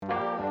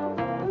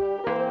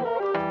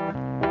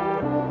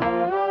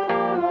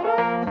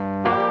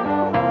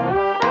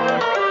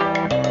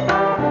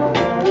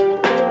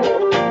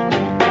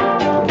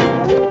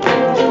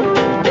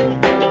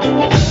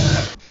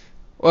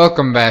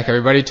Welcome back,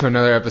 everybody, to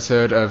another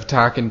episode of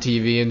Talkin'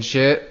 TV and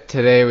Shit.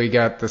 Today we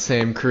got the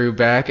same crew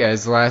back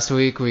as last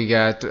week. We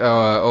got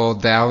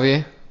old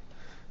Dalvey.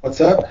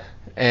 What's up?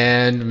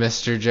 And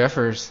Mr.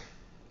 Jeffers.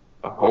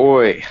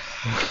 Ahoy.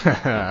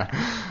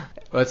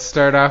 Let's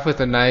start off with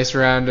a nice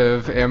round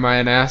of Am I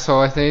an Asshole,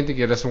 I think, to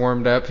get us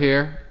warmed up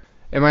here.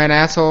 Am I an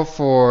asshole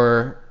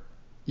for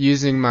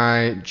using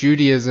my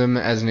Judaism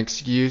as an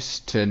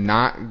excuse to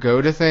not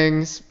go to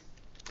things?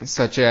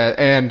 Such as,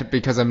 and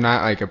because I'm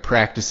not like a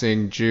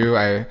practicing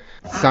Jew,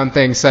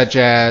 something such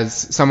as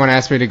someone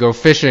asked me to go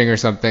fishing or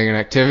something, an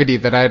activity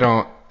that I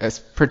don't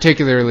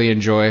particularly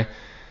enjoy.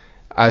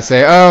 I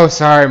say, oh,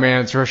 sorry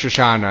man, it's Rosh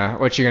Hashanah.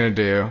 What you gonna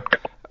do?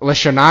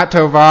 L'Shana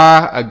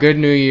Tova, a good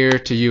new year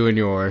to you and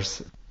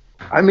yours.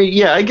 I mean,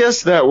 yeah, I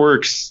guess that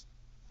works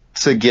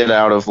to get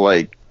out of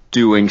like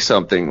doing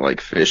something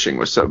like fishing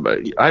with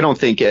somebody. I don't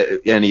think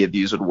any of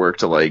these would work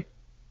to like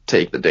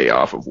take the day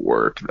off of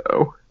work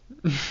though.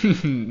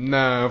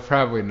 No,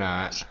 probably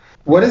not.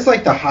 What is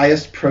like the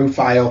highest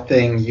profile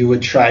thing you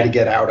would try to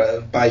get out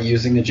of by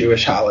using a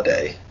Jewish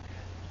holiday?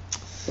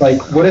 Like,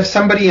 what if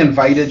somebody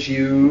invited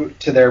you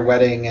to their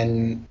wedding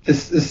and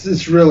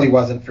this really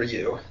wasn't for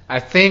you? I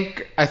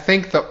think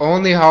the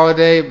only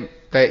holiday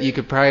that you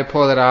could probably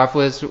pull it off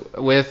with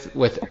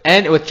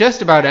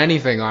just about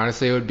anything,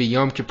 honestly, would be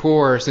Yom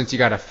Kippur, since you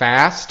got to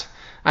fast.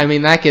 I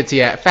mean, that gets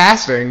you at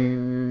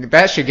fasting.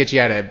 That should get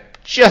you out of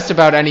just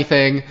about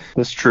anything.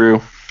 That's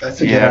true. That's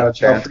a get out of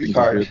jail free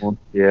card.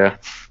 Yeah.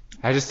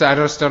 I just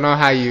don't know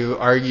how you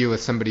argue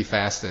with somebody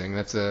fasting.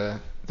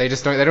 They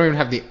don't even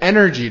have the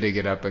energy to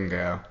get up and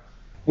go.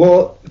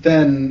 Well,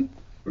 then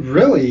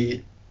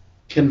really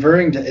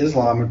converting to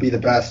Islam would be the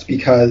best,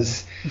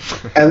 because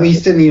at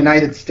least in the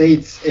United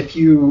States, if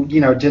you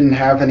didn't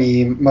have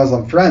any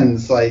Muslim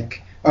friends,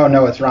 like, oh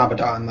no, it's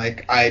Ramadan,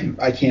 like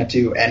I can't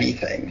do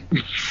anything.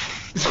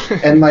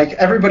 And like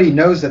everybody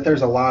knows that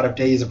there's a lot of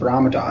days of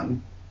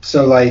Ramadan.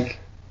 So like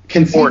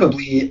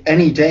conceivably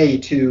any day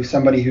to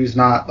somebody who's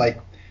not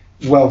like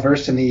well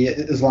versed in the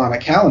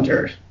Islamic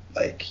calendar,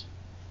 like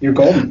you're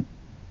golden.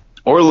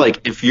 Or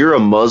like if you're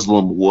a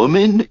Muslim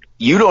woman,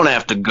 you don't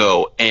have to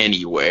go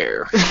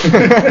anywhere.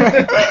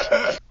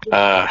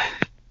 I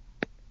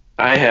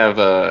have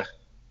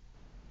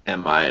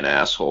Am I an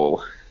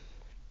Asshole?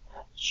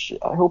 Shit,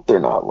 I hope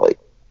they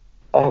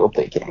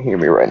can't hear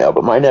me right now,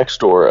 but my next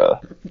door,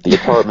 the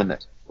apartment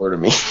next door to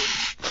me,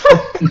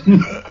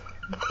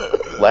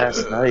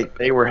 last night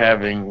they were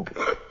having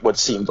what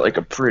seemed like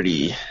a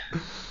pretty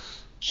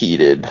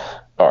heated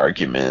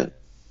argument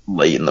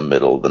late in the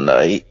middle of the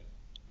night.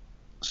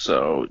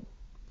 So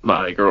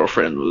my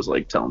girlfriend was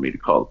like telling me to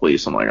call the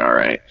police. I'm like, all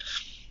right.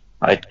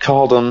 I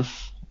called them.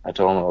 I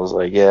told them, I was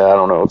like, yeah, I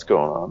don't know what's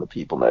going on. The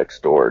people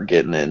next door are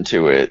getting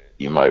into it.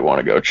 You might want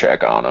to go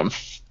check on them,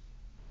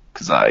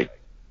 because I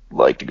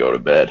like to go to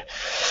bed.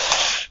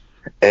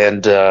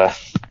 And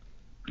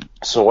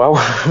so while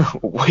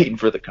we're waiting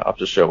for the cops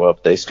to show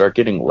up, they start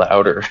getting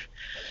louder,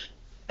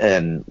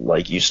 and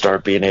like you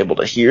start being able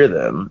to hear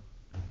them.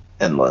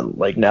 And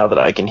like now that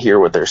I can hear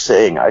what they're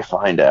saying, I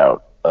find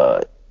out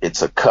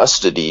it's a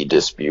custody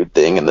dispute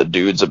thing, and the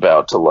dude's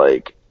about to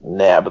like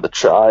nab the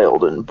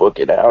child and book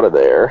it out of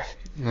there.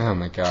 Oh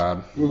my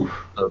god.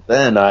 So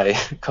then I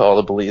call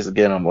the police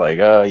again. I'm like,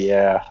 oh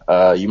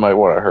yeah, you might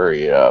want to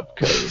hurry up,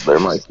 because there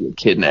might be a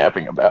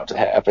kidnapping about to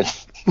happen.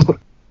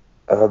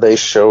 They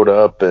showed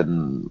up,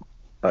 and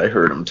I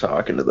heard them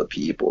talking to the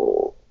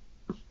people,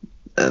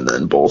 and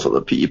then both of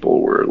the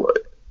people were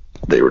like,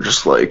 they were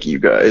just like, you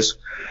guys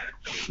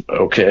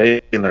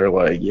okay? And they're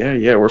like,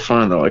 yeah, we're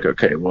fine. They're like,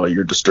 okay, well,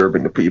 you're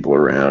disturbing the people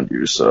around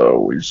you,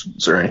 so is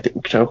there anything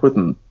we can help with?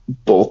 And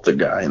both the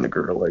guy and the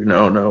girl are like,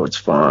 no, it's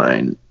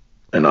fine.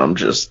 And I'm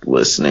just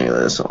listening to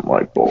this. I'm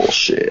like,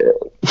 bullshit.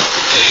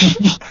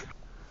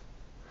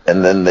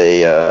 And then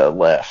they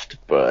left.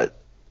 But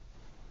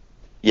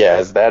yeah,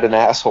 is that an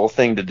asshole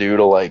thing to do,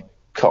 to like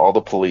call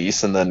the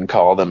police and then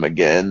call them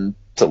again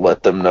to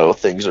let them know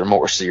things are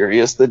more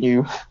serious than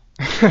you?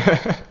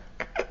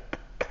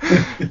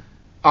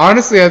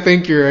 Honestly, I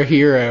think you're a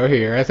hero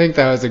here. I think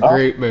that was a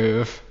great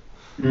move.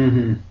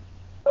 Mm-hmm.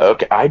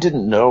 Okay, I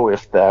didn't know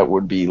if that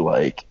would be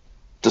like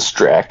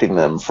distracting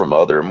them from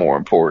other more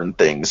important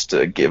things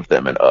to give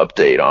them an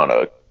update on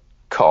a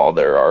call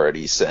they're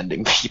already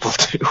sending people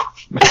to.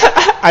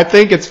 I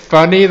think it's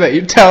funny that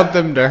you tell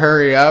them to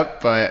hurry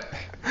up, but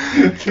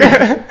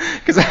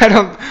because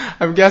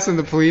I'm guessing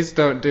the police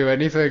don't do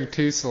anything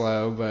too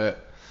slow, but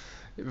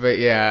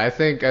yeah, I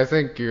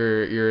think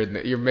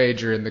you're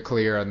major in the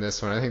clear on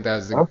this one. I think that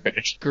was a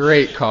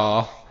great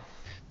call.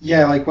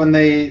 Yeah, like when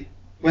they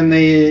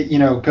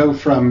go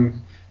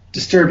from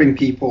disturbing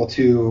people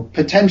to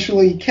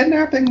potentially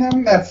kidnapping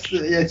them,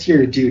 it's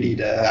your duty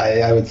to,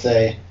 I would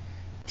say,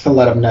 to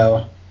let them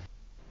know.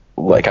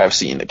 Like, I've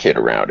seen the kid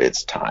around,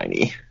 it's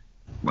tiny.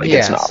 Like, yeah,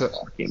 it's not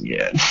walking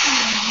yet.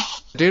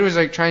 Dude was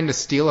like trying to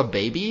steal a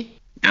baby?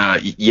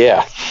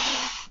 Yeah.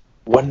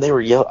 when they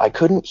were yelling, I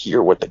couldn't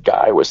hear what the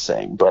guy was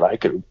saying, but I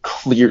could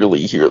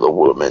clearly hear the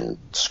woman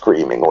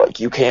screaming, like,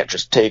 you can't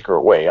just take her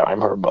away,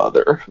 I'm her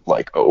mother,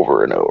 like,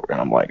 over and over. And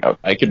I'm like,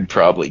 I could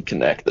probably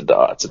connect the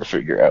dots and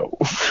figure out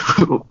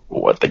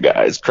what the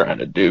guy's trying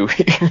to do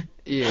here.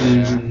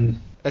 Yeah.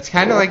 It's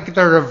kind of like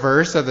the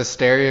reverse of the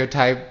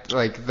stereotype,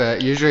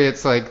 usually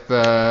it's like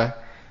the...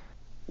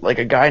 Like,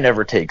 a guy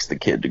never takes the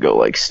kid to go,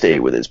 like, stay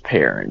with his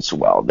parents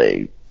while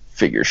they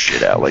figure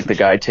shit out. Like, the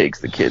guy takes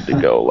the kid to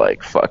go,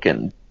 like,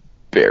 fucking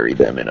bury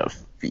them in a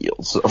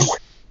field. So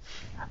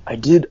I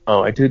did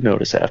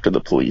notice after the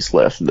police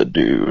left, the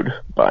dude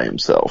by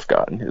himself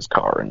got in his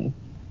car and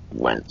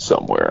went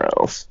somewhere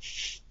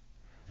else.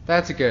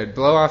 That's good.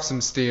 Blow off some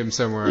steam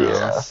somewhere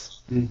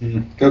else.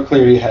 Mm-hmm. Go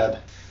clear your head.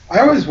 I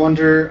always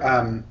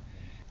wonder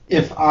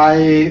if I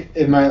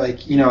am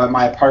at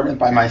my apartment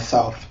by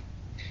myself,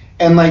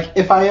 and like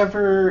if I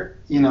ever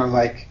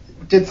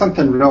did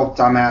something real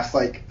dumbass,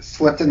 like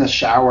slipped in the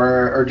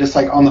shower or just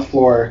like on the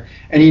floor,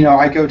 and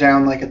I go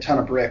down like a ton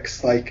of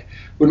bricks, like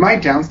would my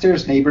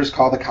downstairs neighbors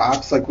call the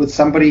cops? Like would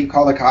somebody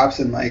call the cops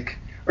and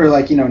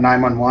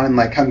 911 and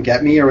like come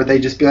get me, or would they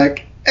just be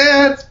like,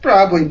 it's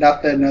probably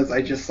nothing as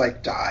I just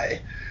like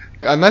die?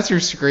 Unless you're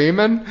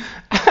screaming,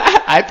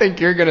 I think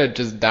you're gonna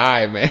just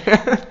die, man.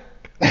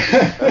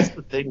 That's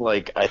the thing.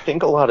 Like, I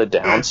think a lot of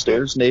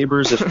downstairs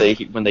neighbors,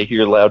 when they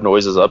hear loud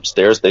noises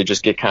upstairs, they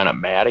just get kind of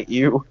mad at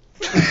you.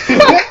 But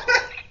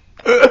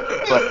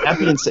that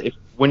being said,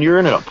 when you're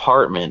in an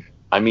apartment,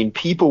 I mean,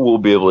 people will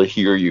be able to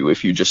hear you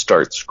if you just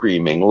start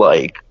screaming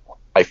like,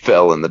 "I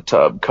fell in the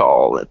tub,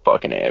 call a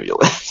fucking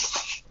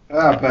ambulance."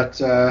 But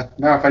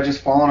no, if I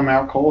just fallen them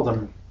out cold,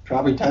 I'm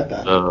probably dead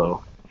then.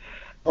 Oh.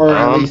 Or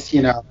at least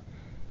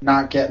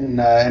not getting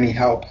any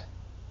help.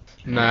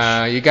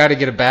 Nah, you got to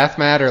get a bath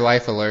mat or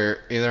life alert,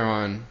 either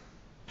one.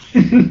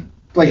 Do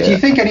you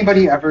think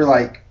anybody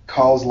ever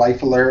calls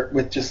life alert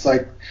with just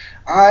like,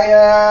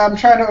 I'm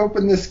trying to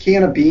open this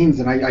can of beans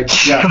and I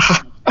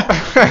just.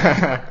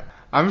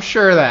 I'm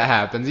sure that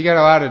happens. You got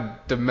a lot of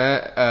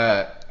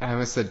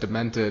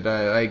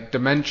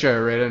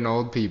dementia-ridden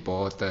old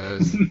people with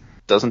those.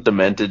 Doesn't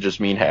demented just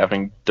mean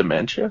having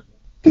dementia?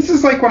 This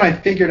is like when I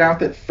figured out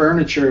that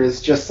furniture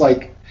is just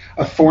like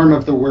a form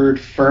of the word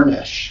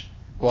furnish.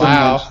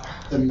 Wow.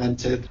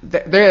 Demented.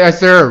 Is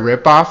there a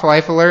rip-off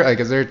Life Alert? Like,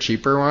 is there a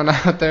cheaper one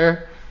out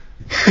there?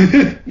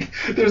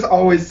 There's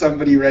always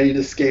somebody ready to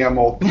scam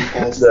old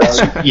people. So.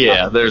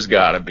 Yeah, there's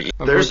gotta be.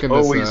 There's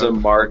always a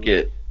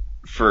market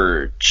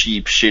for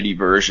cheap, shitty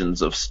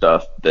versions of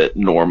stuff that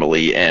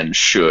normally and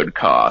should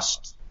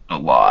cost a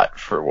lot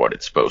for what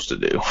it's supposed to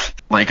do.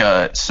 Like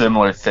a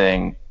similar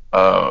thing,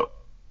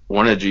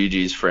 one of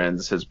Gigi's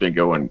friends has been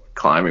going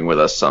climbing with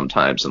us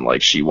sometimes, and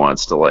like she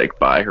wants to like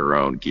buy her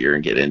own gear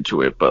and get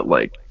into it, but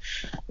like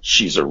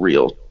she's a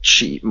real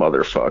cheap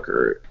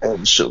motherfucker,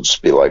 and she'll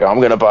just be like,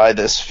 I'm gonna buy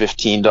this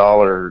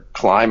 $15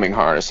 climbing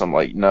harness. I'm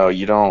like, no,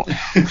 you don't.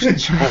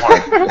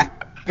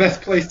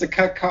 Best place to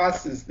cut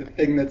costs is the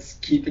thing that's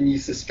keeping you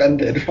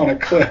suspended on a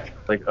cliff.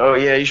 Like, oh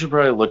yeah, you should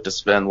probably look to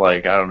spend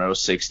like, I don't know,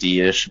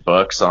 $60-ish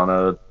on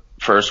a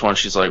first one.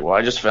 She's like, well,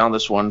 I just found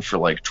this one for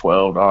like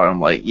 $12. I'm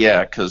like,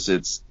 yeah, because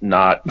it's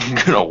not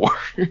gonna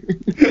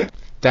work.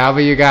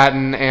 Dalby, you got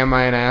an Am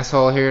I an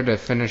Asshole here to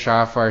finish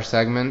off our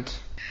segment?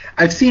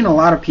 I've seen a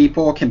lot of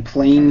people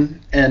complain,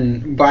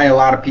 and by a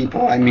lot of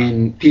people, I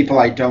mean people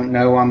I don't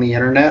know on the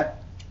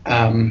internet,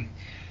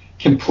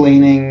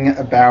 complaining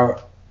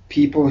about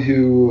people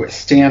who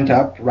stand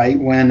up right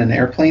when an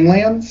airplane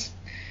lands.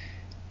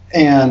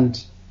 And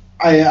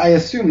I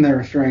assume they're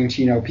referring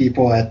to,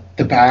 people at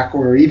the back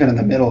or even in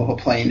the middle of a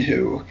plane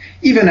who,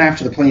 even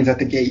after the plane's at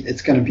the gate,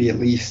 it's going to be at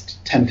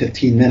least 10,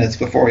 15 minutes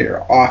before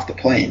you're off the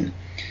plane.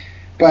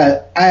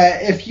 But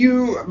I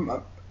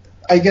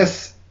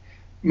guess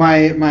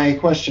my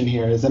question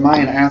here is, am I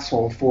an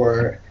asshole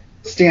for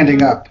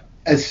standing up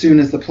as soon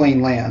as the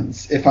plane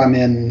lands if I'm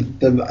in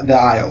the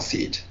aisle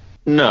seat?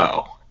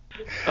 No.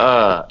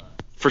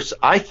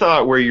 I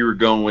thought where you were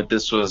going with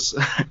this was,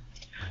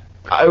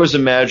 I was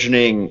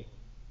imagining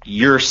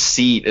your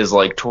seat is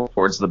like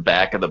towards the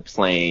back of the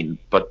plane,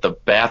 but the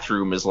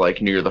bathroom is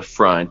like near the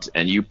front,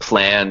 and you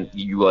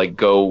like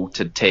go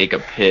to take a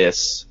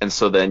piss, and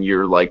so then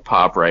you're like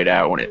pop right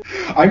out when it.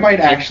 I might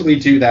actually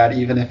do that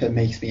even if it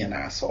makes me an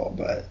asshole,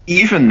 but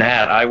even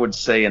that, I would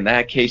say in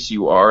that case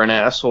you are an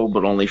asshole,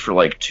 but only for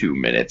like 2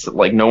 minutes.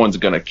 Like no one's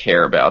gonna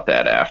care about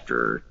that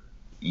after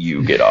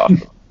you get off.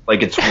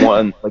 Like it's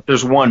one, like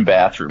there's one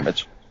bathroom.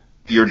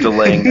 You're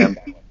delaying them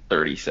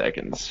 30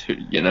 seconds,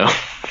 You're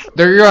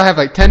gonna have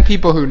like 10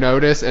 people who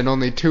notice, and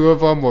only 2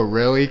 of them will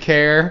really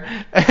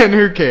care. And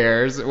who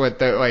cares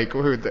what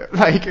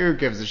who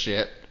gives a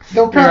shit?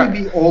 They'll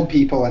probably be old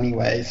people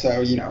anyway,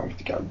 so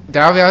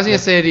Dalby, I was gonna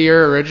say to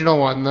your original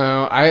one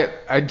though,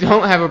 I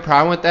don't have a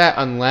problem with that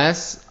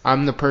unless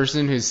I'm the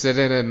person who's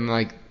sitting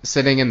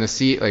in the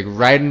seat like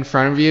right in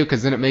front of you,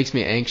 because then it makes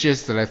me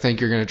anxious that I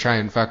think you're gonna try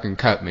and fucking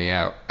cut me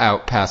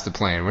out past the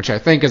plane, which I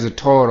think is a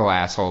total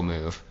asshole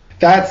move.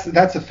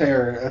 That's a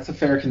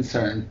fair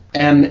concern,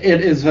 and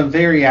it is a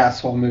very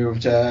asshole move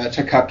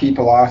to cut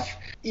people off.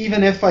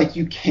 Even if like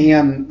you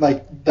can,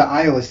 like the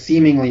aisle is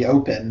seemingly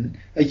open,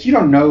 like you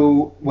don't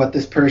know what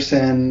this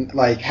person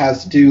like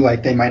has to do.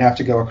 Like they might have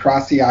to go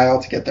across the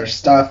aisle to get their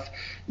stuff.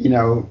 You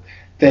know,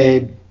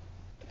 there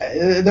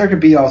could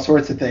be all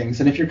sorts of things.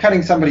 And if you're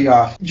cutting somebody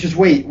off, just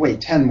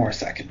wait 10 more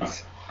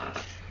seconds.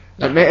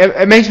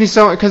 It makes me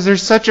so, because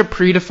there's such a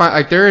predefined,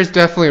 like there is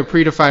definitely a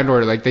predefined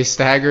order, like they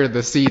stagger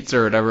the seats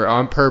or whatever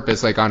on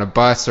purpose, like on a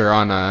bus or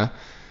on a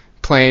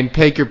plane,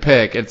 pick your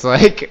pick. It's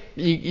like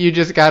you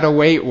just gotta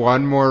wait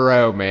one more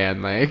row,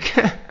 man. Like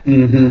it's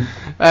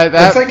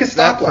like a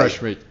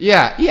stoplight.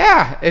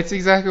 Yeah, it's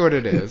exactly what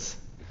it is.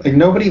 Like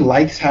nobody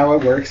likes how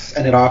it works,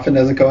 and it often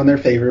doesn't go in their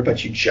favor,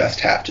 but you just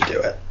have to do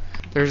it.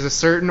 There's a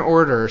certain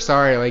order.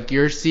 Sorry, like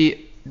your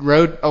seat.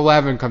 Row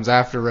 11 comes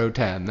after row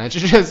 10. That's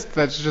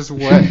just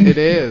what it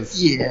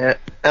is. Yeah,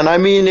 and I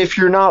mean, if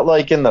you're not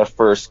like in the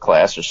first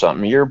class or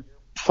something, you're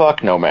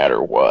fucked no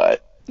matter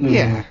what.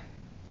 Yeah.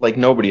 Like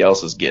nobody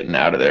else is getting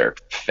out of there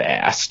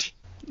fast.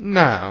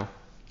 No.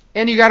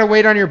 And you gotta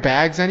wait on your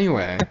bags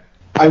anyway.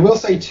 I will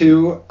say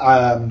too,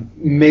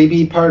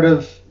 maybe part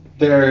of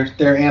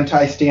their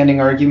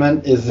anti-standing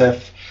argument is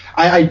if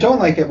I don't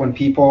like it when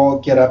people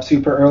get up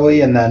super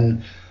early and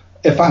then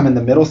if I'm in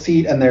the middle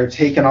seat and they're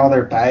taking all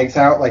their bags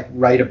out like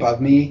right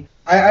above me.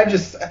 I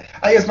guess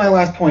my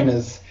last point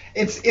is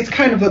it's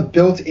kind of a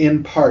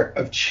built-in part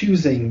of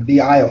choosing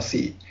the aisle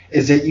seat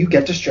is that you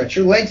get to stretch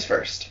your legs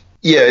first.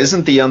 Yeah,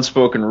 isn't the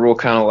unspoken rule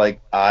kind of like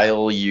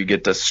aisle you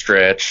get to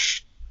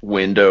stretch,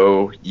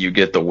 window you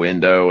get the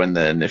window, and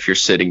then if you're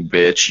sitting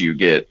bitch you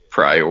get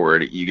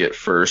priority, you get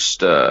first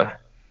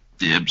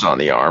dibs on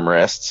the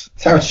armrests?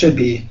 That's how it should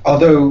be.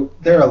 Although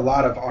there are a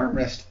lot of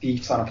armrest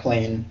thieves on a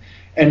plane.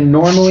 And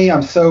normally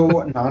I'm so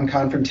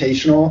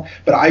non-confrontational,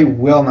 but I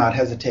will not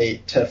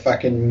hesitate to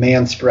fucking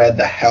man-spread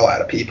the hell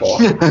out of people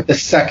the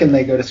second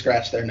they go to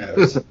scratch their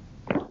nose.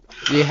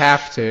 You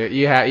have to.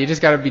 You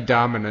just got to be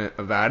dominant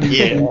about it.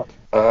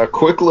 Yeah.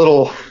 Quick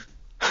little,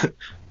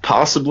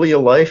 possibly a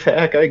life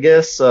hack, I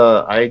guess.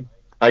 I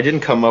didn't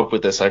come up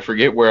with this. I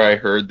forget where I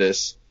heard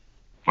this,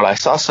 but I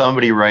saw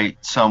somebody write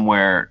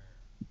somewhere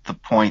the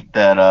point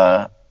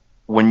that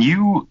when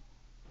you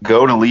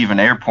go to leave an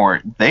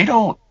airport, they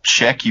don't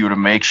check you to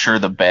make sure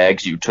the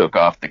bags you took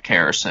off the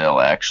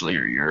carousel actually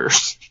are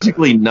yours.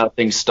 Basically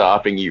nothing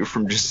stopping you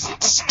from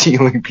just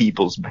stealing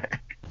people's bags.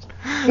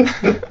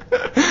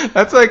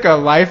 That's like a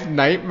life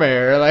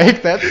nightmare.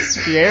 Like, that's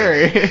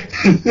scary.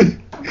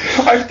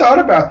 I've thought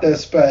about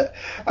this, but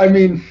I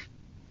mean,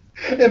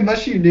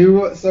 unless you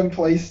knew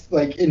someplace,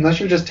 like, unless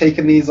you're just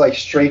taking these like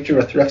straight to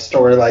a thrift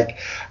store, like,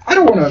 I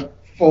don't want a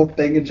full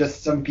thing of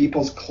just some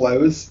people's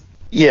clothes.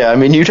 Yeah, I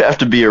mean, you'd have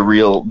to be a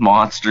real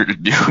monster to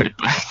do it.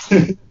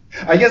 But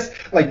I guess,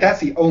 like, that's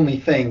the only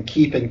thing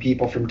keeping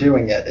people from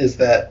doing it is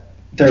that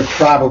there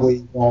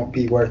probably won't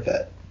be worth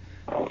it.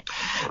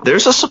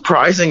 There's a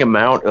surprising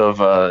amount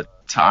of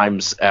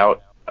times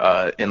out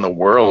in the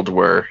world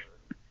where,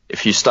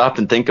 if you stop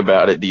and think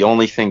about it, the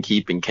only thing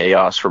keeping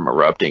chaos from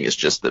erupting is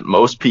just that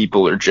most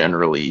people are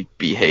generally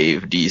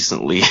behave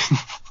decently.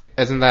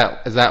 Is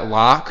that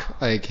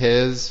Locke? Like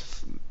is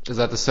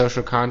that the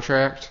social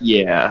contract?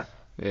 Yeah.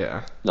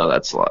 Yeah. No,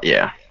 that's a lot.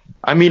 Yeah.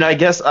 I mean, I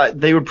guess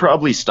they would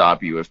probably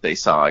stop you if they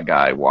saw a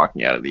guy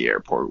walking out of the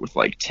airport with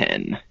like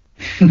 10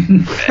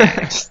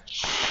 bags.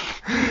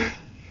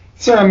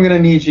 So I'm going to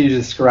need you to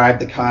describe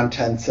the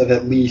contents of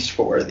at least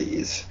 4 of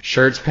these.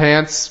 Shirts,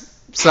 pants,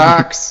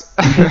 socks.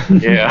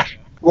 Yeah.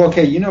 Well,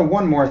 okay, you know,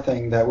 one more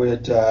thing that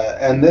would,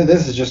 and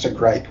this is just a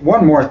gripe,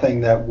 one more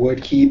thing that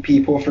would keep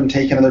people from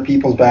taking other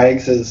people's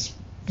bags is,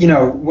 you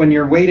know, when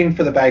you're waiting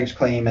for the baggage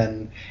claim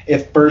and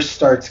if burst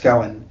starts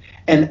going,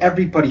 and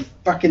everybody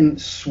fucking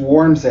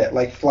swarms it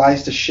like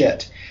flies to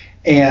shit.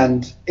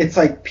 And it's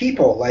like,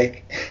 people,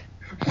 like,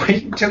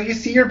 wait until you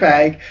see your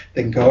bag,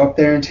 then go up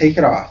there and take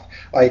it off.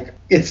 Like,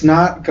 it's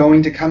not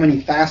going to come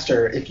any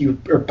faster if you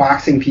are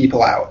boxing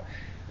people out,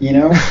 you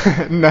know?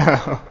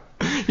 No.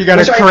 You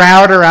got to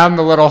crowd around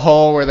the little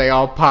hole where they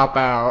all pop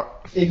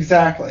out.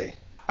 Exactly.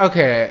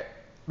 Okay.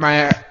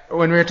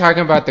 When we were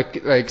talking about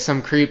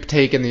some creep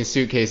taking these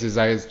suitcases,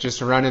 I was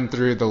just running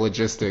through the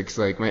logistics.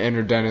 Like, my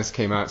inner dentist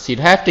came out, so you'd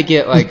have to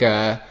get like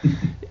a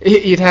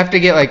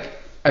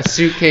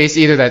suitcase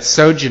either that's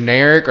so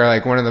generic or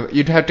like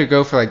you'd have to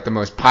go for like the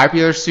most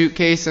popular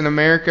suitcase in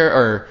America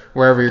or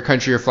wherever your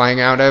country you're flying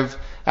out of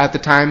at the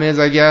time is,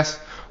 I guess,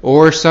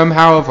 or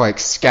somehow have like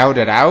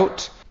scouted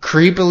out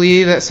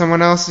creepily that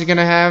someone else is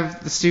gonna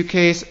have the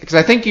suitcase, because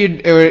I think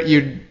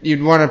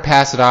you'd want to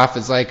pass it off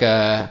as like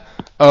a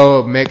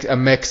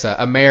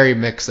merry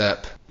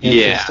mix-up.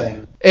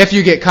 Yeah. If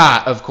you get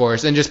caught, of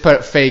course, and just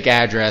put a fake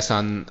address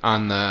on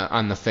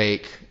the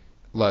fake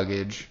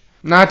luggage.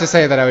 Not to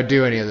say that I would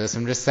do any of this.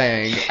 I'm just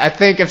saying, I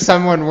think if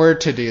someone were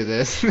to do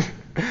this,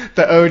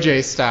 the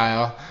OJ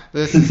style,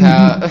 this is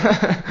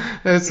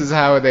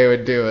how they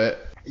would do it.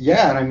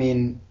 Yeah, and I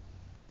mean,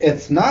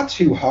 it's not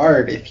too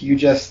hard if you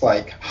just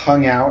like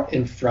hung out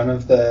in front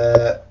of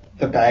the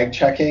bag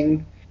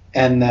checking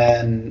and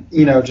then,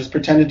 just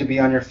pretended to be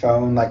on your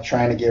phone, like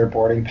trying to get your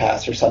boarding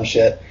pass or some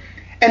shit.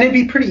 And it'd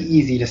be pretty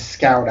easy to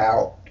scout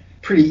out,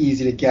 pretty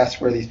easy to guess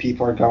where these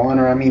people are going.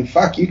 Or, I mean,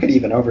 fuck, you could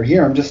even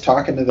overhear them just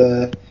talking to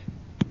the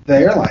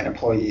airline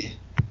employee.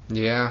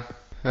 Yeah.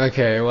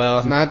 Okay,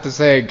 well, not to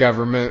say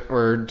government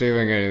were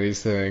doing any of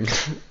these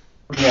things.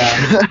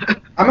 Yeah.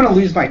 I'm going to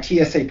lose my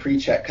TSA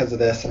pre-check because of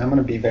this, and I'm going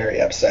to be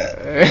very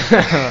upset.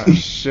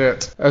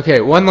 Shit.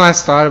 Okay, one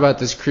last thought about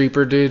this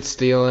creeper dude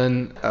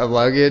stealing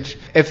luggage.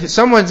 If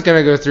someone's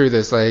going to go through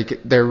this,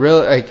 like, they're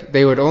really, like,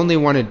 they would only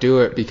want to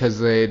do it because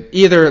they'd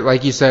either,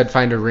 like you said,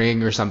 find a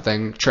ring or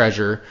something,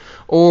 treasure,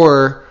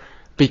 or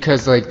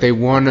because, like, they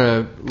want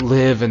to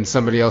live in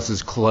somebody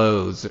else's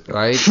clothes,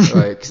 right?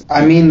 Like,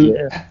 I mean,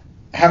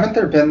 haven't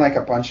there been, like,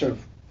 a bunch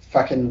of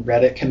fucking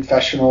Reddit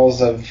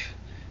confessionals of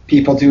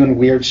people doing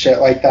weird shit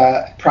like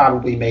that,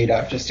 probably made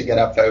up just to get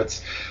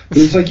upvotes? But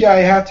it's like, yeah, I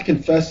have to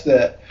confess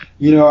that,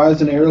 I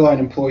was an airline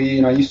employee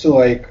and I used to,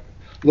 like,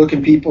 look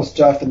in people's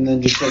stuff and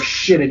then just, like,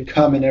 shit and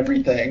cum and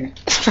everything.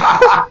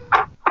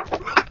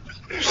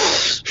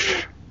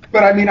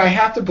 But, I mean, I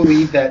have to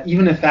believe that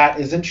even if that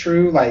isn't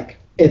true, like,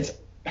 it's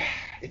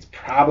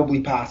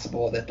probably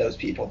possible that those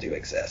people do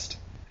exist.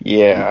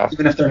 Yeah.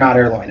 Even if they're not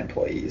airline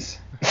employees.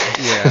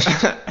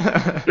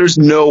 Yeah. There's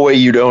no way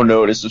you don't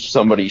notice if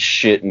somebody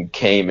shit and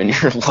came in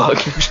your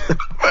luggage.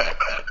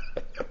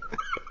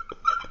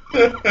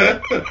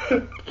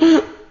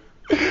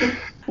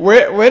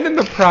 When in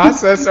the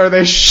process are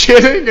they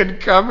shitting and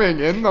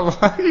coming in the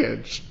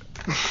luggage?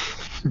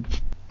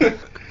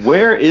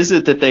 Where is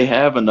it that they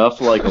have enough,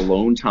 like,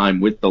 alone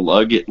time with the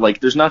luggage? Like,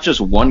 there's not just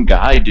one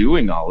guy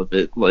doing all of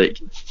it. Like,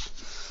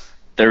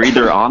 they're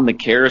either on the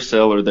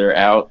carousel or they're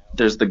out.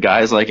 There's the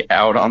guys, like,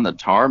 out on the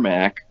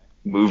tarmac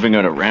moving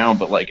it around,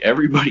 but, like,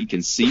 everybody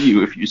can see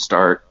you if you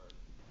start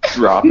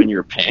dropping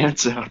your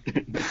pants out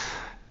there.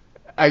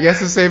 I guess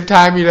at the same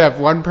time you'd have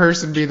one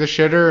person be the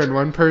shitter and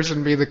one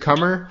person be the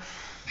comer.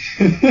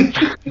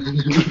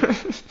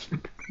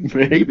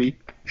 Maybe.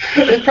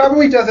 It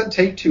probably doesn't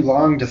take too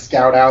long to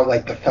scout out,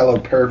 like, the fellow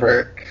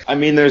pervert. I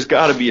mean, there's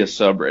got to be a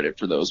subreddit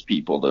for those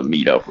people to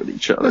meet up with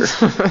each other.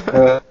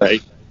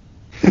 Right?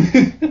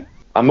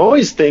 I'm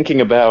always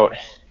thinking about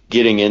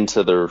getting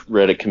into the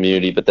Reddit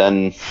community, but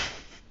then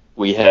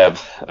we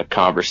have a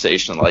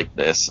conversation like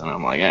this, and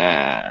I'm like,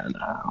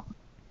 no.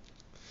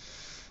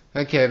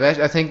 Okay,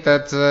 I think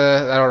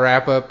that'll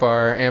wrap up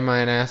our Am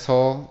I an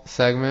Asshole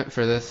segment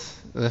for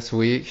this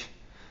week.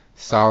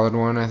 Solid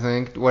one, I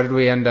think. What did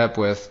we end up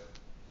with?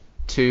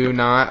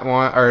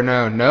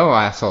 No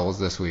assholes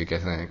this week, I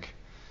think.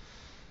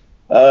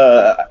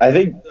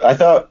 I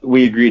thought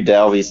we agreed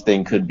Dalby's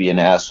thing could be an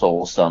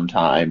asshole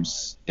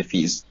sometimes if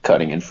he's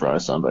cutting in front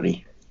of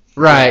somebody.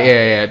 Right,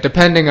 yeah.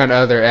 Depending on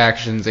other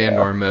actions and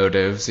or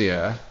motives,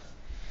 yeah.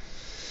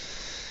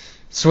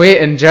 Sweet,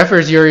 and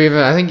Jeffers,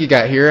 I think you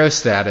got hero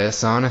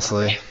status,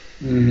 honestly.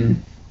 Mm-hmm.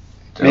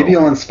 Maybe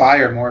you'll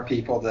inspire more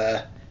people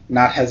to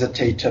not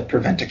hesitate to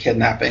prevent a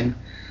kidnapping.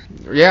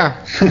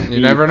 Yeah,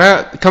 you never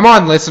know. Come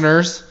on,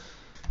 listeners.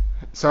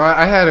 So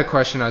I had a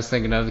question I was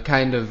thinking of,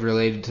 kind of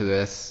related to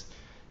this.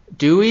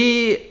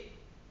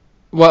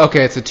 Well,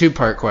 okay, it's a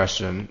two-part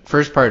question.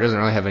 First part doesn't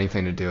really have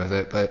anything to do with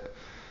it, but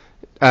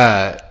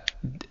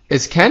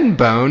is Ken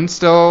Bone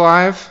still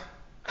alive?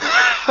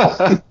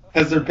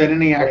 Has there been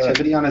any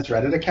activity on his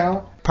Reddit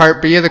account?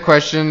 Part B of the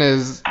question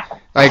is,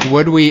 like,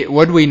 would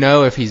we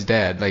know if he's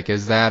dead? Like,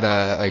 is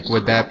that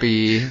would that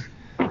be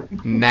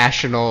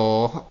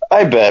national?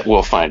 I bet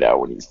we'll find out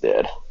when he's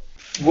dead.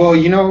 Well,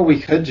 you know what we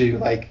could do?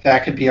 Like,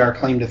 that could be our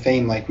claim to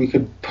fame. Like, we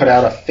could put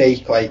out a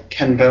fake, like,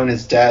 Ken Bone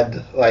is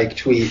dead, like,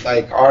 tweet,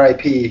 like,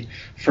 RIP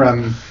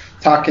from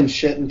Talking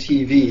Shit and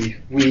TV.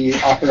 We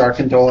offer our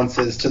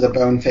condolences to the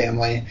Bone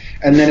family.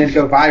 And then it'd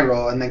go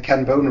viral, and then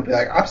Ken Bone would be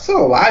like, I'm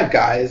still alive,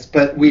 guys,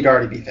 but we'd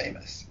already be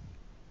famous.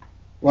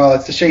 Well,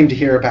 it's a shame to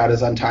hear about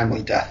his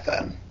untimely death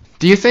then.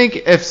 Do you think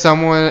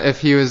if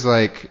he was,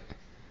 like,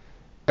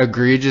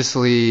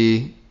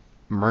 egregiously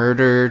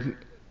murdered,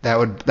 that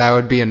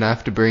would be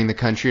enough to bring the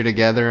country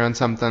together on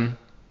something?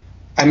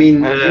 I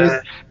mean,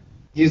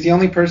 he was the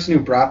only person who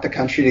brought the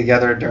country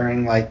together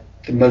during, like,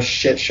 the most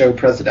shit show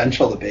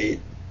presidential debate.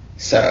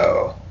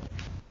 So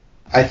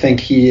I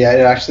think it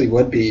actually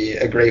would be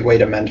a great way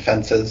to mend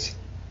fences.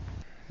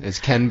 Is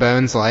Ken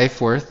Bone's life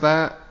worth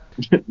that?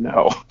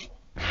 No.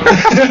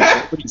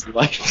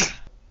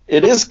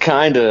 It is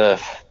kind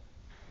of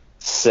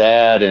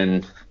sad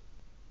and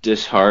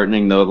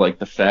disheartening, though, like,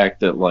 the fact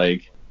that,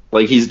 like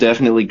he's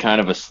definitely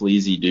kind of a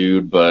sleazy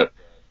dude, but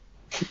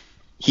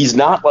he's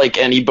not, like,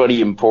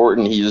 anybody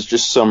important. He's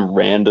just some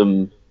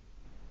random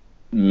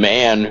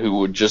man who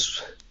would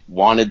just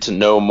wanted to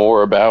know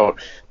more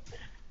about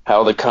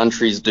how the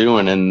country's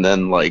doing, and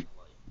then, like,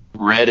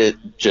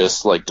 Reddit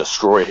just, like,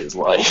 destroyed his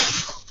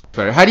life.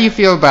 But how do you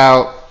feel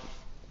about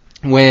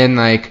when,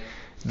 like,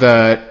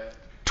 the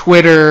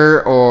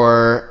Twitter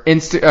or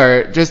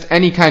or just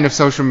any kind of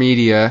social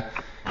media,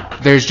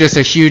 there's just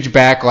a huge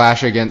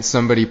backlash against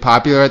somebody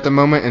popular at the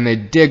moment, and they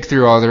dig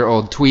through all their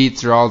old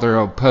tweets or all their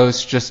old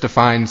posts just to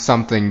find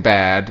something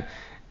bad,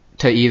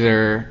 to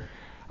either,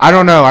 I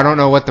don't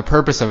know what the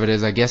purpose of it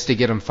is. I guess to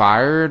get him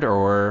fired,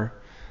 or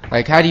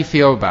like, how do you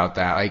feel about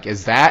that? Like,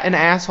 is that an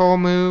asshole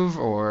move,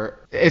 or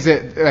is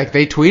it like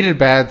they tweeted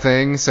bad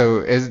things,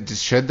 so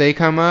should they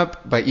come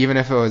up? But even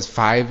if it was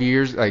 5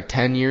 years, like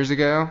 10 years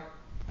ago?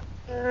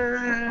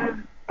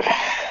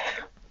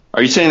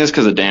 Are you saying this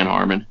because of Dan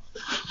Harmon?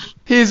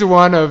 He's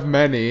one of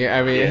many.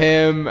 I mean,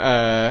 him.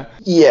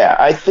 Yeah,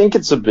 I think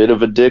it's a bit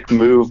of a dick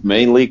move,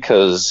 mainly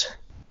because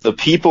the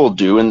people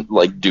doing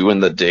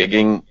the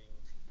digging,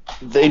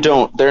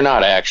 they're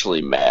not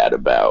actually mad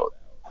about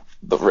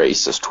the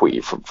racist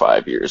tweet from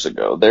 5 years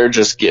ago. They're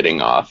just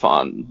getting off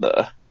on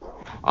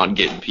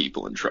getting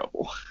people in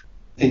trouble.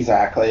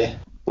 Exactly.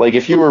 Like,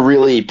 if you were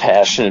really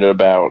passionate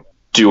about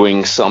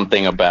doing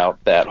something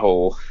about that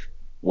whole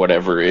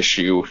whatever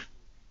issue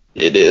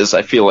it is,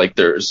 I feel like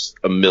there's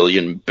a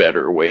million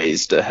better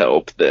ways to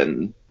help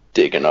than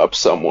digging up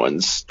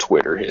someone's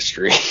Twitter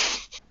history.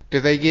 Do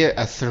they get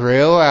a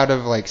thrill out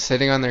of like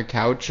sitting on their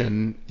couch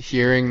and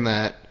hearing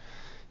that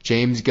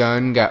James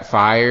Gunn got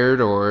fired,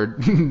 or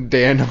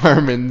Dan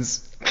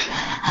Harmon's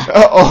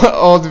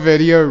old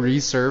video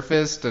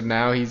resurfaced and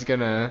now he's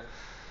gonna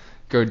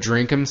go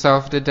drink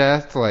himself to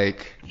death?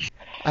 Like,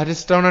 I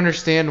just don't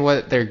understand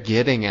what they're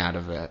getting out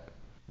of it.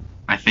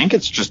 I think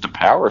it's just a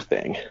power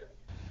thing.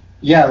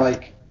 Yeah,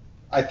 like,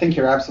 I think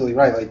you're absolutely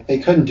right. Like, they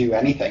couldn't do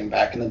anything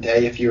back in the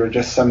day if you were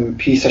just some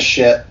piece of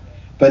shit.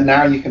 But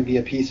now you can be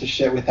a piece of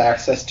shit with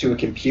access to a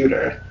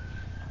computer.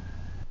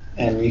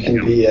 And you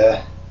can be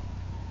a...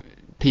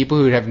 People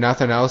who have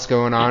nothing else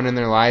going on in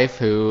their life,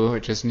 who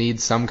just need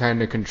some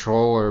kind of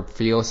control or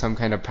feel some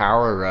kind of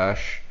power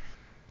rush.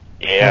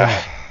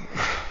 Yeah.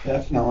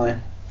 Definitely.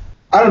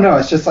 I don't know.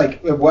 It's just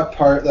like, at what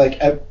part,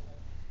 like,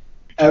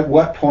 at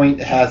what point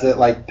has it,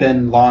 like,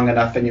 been long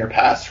enough in your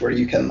past where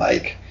you can,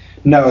 like,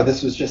 no,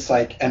 this was just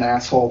like an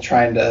asshole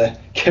trying to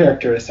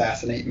character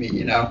assassinate me,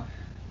 you know?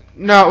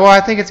 No, well,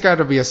 I think it's got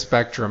to be a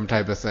spectrum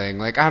type of thing.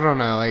 Like, I don't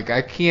know. Like,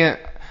 I can't.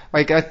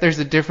 Like, there's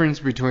a difference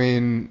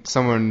between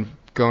someone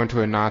going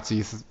to a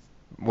Nazi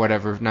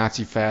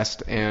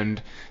fest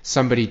and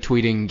somebody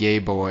tweeting "gay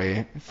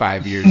boy"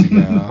 5 years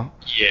ago.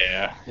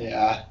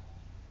 Yeah.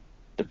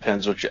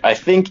 Depends what I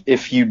think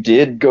if you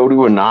did go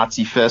to a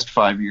Nazi fest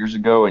 5 years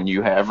ago and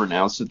you have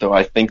renounced it, though,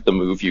 I think the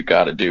move you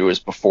got to do is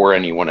before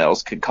anyone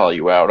else could call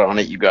you out on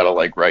it, you got to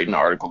like write an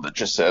article that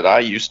just said, I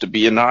used to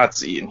be a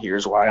Nazi and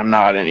here's why I'm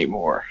not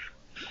anymore.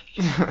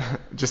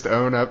 Just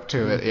own up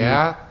to it,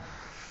 yeah?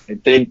 I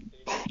think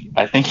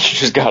you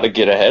just got to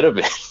get ahead of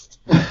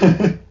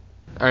it.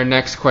 Our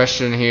next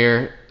question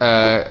here.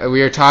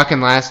 We were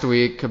talking last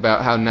week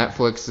about how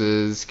Netflix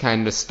is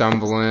kind of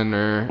stumbling,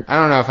 or I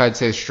don't know if I'd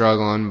say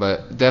struggling,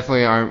 but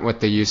definitely aren't what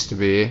they used to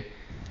be.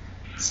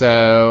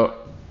 So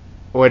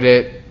would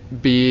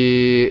it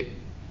be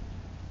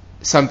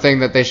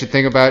something that they should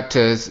think about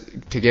to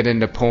get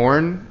into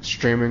porn,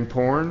 streaming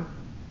porn?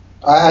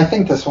 I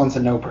think this one's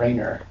a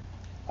no-brainer.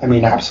 I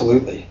mean,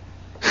 absolutely.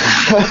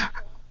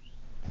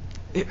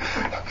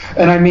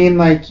 And I mean,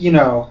 like, you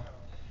know,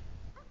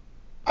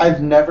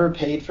 I've never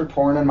paid for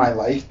porn in my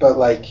life, but,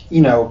 like,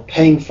 you know,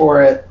 paying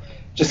for it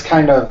just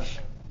kind of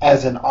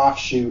as an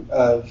offshoot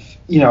of,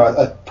 you know,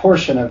 a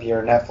portion of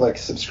your Netflix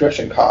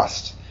subscription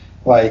cost.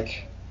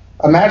 Like,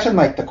 imagine,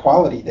 like, the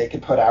quality they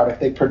could put out if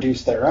they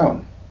produced their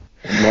own.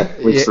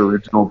 Netflix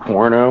original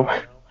porno.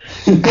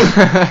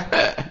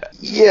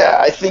 Yeah,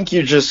 I think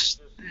you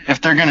just, if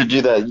they're going to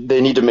do that,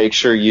 they need to make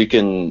sure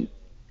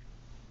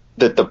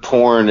that the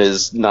porn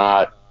is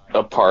not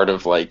a part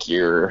of, like,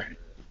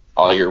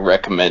 all your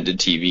recommended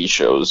TV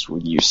shows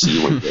when you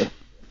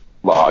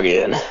log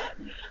in.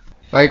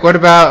 Like, what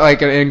about,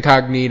 like, an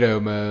incognito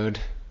mode?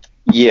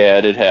 Yeah,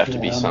 it'd have to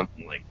be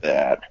something like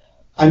that.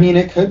 I mean,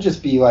 it could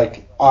just be,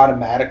 like,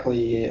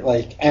 automatically,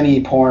 like,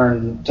 any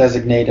porn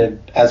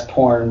designated as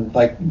porn,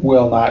 like,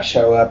 will not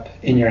show up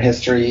in your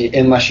history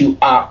unless you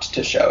opt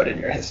to show it in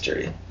your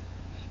history.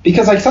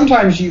 Because, like,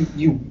 sometimes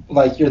you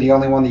like, you're the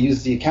only one that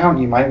uses the account,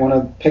 and you might want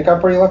to pick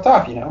up where you left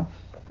off, you know?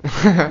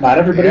 Not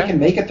everybody can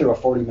make it through a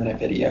 40-minute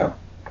video.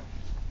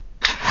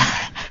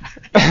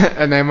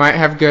 And they might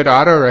have good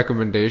auto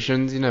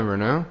recommendations. You never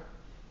know.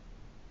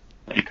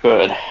 They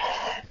could.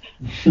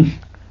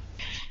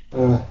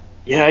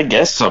 Yeah, I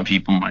guess some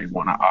people might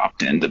want to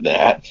opt into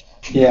that.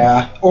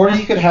 Yeah, or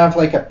you could have,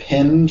 like, a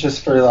pin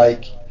just for,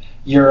 like,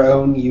 your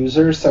own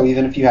users. So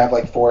even if you have,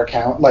 like, four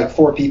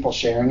people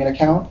sharing an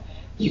account,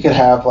 you could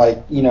have,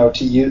 like, you know,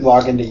 to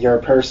log into your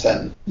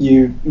person.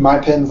 My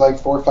pin's like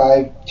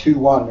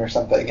 4521 or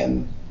something,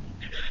 and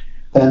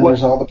then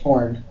there's all the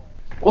porn.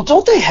 Well,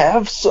 don't they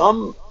have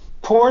some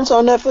porns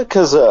on Netflix?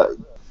 Because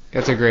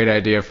that's a great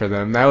idea for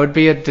them. That would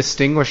be a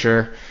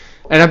distinguisher.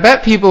 And I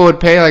bet people would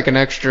pay like an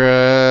extra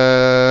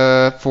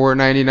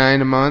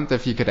 $4.99 a month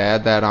if you could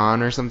add that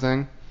on or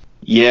something.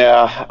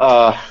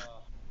 Yeah,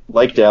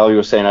 like Dally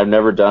was saying, I've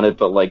never done it,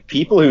 but like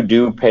people who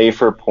do pay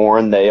for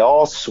porn, they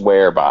all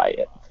swear by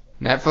it.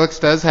 Netflix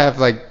does have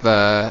like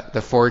the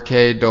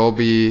 4K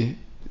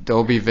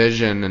Dolby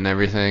Vision and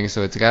everything,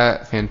 so it's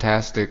got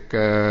fantastic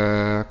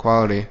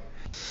quality.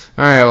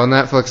 All right, well,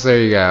 Netflix,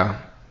 there you go.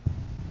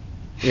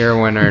 You're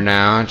a winner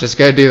now. Just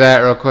go do that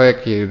real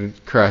quick.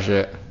 You'd crush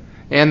it.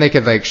 And they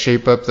could like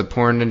shape up the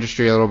porn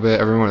industry a little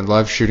bit. Everyone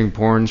loves shooting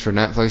porns for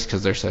Netflix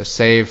because they're so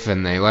safe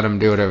and they let them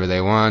do whatever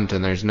they want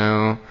and there's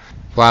no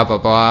blah blah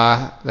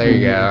blah. There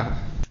you go.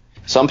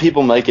 Some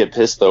people might get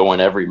pissed though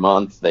when every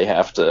month they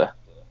have to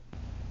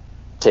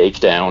take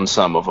down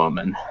some of them.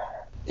 And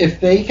if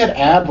they could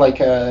add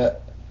like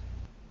a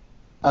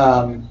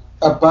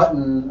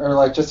button or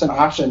like just an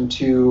option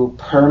to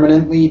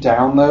permanently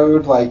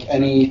download like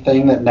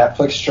anything that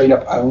Netflix straight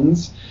up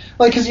owns.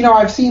 Like, because,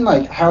 I've seen,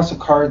 like, House of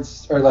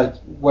Cards or, like,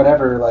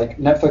 whatever, like,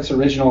 Netflix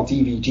original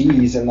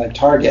DVDs in, like,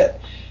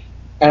 Target.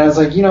 And I was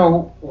like,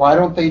 why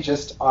don't they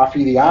just offer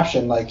you the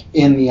option, like,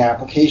 in the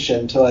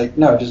application to, like,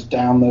 no, just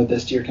download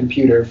this to your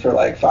computer for,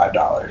 like,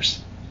 $5.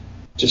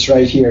 Just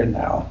right here and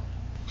now.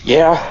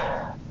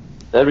 Yeah,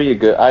 that'd be a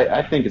good...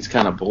 I think it's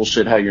kind of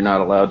bullshit how you're not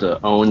allowed to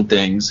own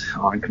things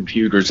on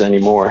computers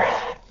anymore.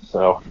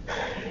 So...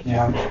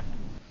 Yeah.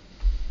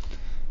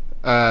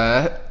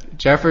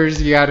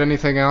 Jeffers, you got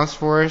anything else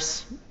for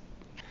us?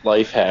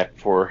 Life hack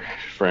for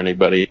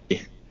anybody.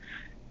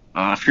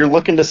 If you're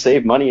looking to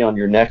save money on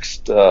your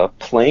next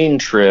plane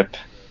trip,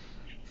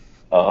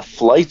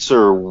 flights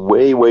are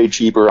way, way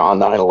cheaper on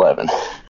 9/11.